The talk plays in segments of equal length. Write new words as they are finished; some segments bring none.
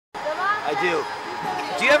I do.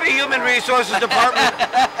 Do you have a human resources department?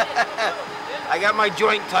 I got my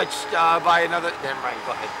joint touched by another. Never mind.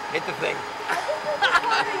 Go ahead. Hit the thing.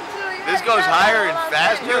 This goes higher and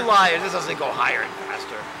faster? You're lying. This doesn't go higher and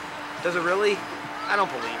faster. Does it really? I don't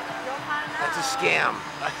believe it. That's a scam.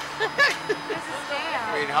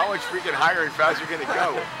 I mean, how much freaking higher and faster can it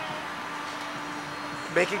go?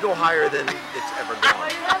 Make it go higher than it's ever gone.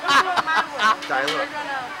 Well, you have to do it my way. Tyler.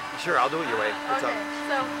 Sure, I'll do it your way. What's Okay, up?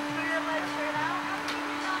 so put your legs straight out.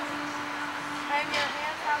 Hang your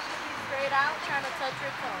hands out to be straight out, trying to touch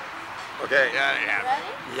your toes. Okay.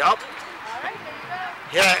 Ready? Yup. Alright, here you go.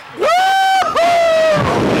 Yeah. Woo-hoo!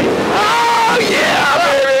 Oh, yeah,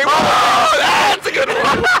 baby! Whoa, that's a good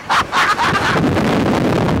one!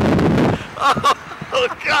 Oh,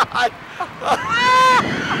 God!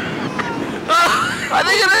 I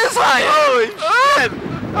think it is high. Holy shit!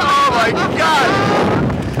 Oh my God!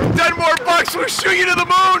 $10 more will shoot you to the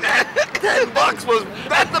moon. $10 was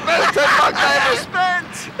that's the best $10 I ever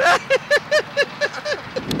spent.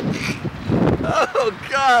 Oh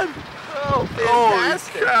God! Oh,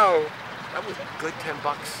 fantastic! Holy cow! That was good $10.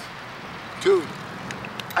 Dude,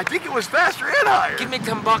 I think it was faster and higher. Give me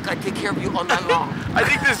 $10, I take care of you all night long. I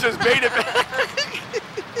think this just made it.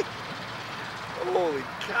 Holy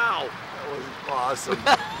cow! That was awesome.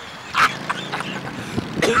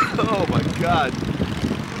 Oh my God!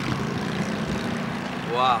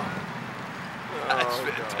 Wow. That's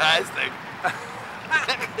fantastic.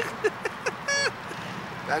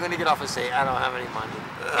 I'm gonna get off and say I don't have any money.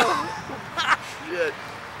 Shit.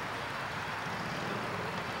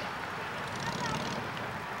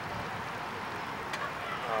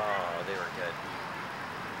 Oh, they were good.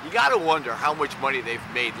 You gotta wonder how much money they've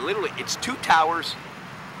made. Literally, it's 2 towers.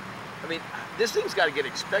 I mean, this thing's got to get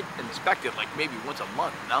inspected like maybe once a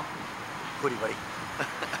month, no? Goody, buddy.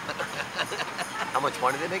 How much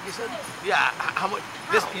money they make, you said? Yeah, how much?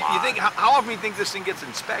 This, you think? How often do you think this thing gets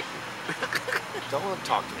inspected? Don't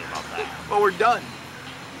talk to me about that. Well, we're done.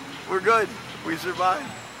 We're good. We survived.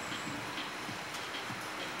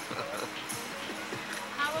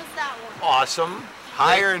 How was that one? Awesome.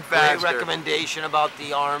 Higher and faster. Great recommendation about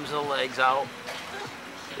the arms and the legs out.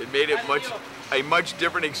 It made it a much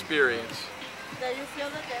different experience. Do you feel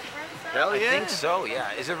the difference? Hell yeah. I think so,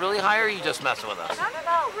 yeah. Is it really higher or are you just messing with us? I don't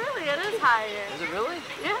know, really, it is higher. Is it really?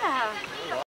 Yeah.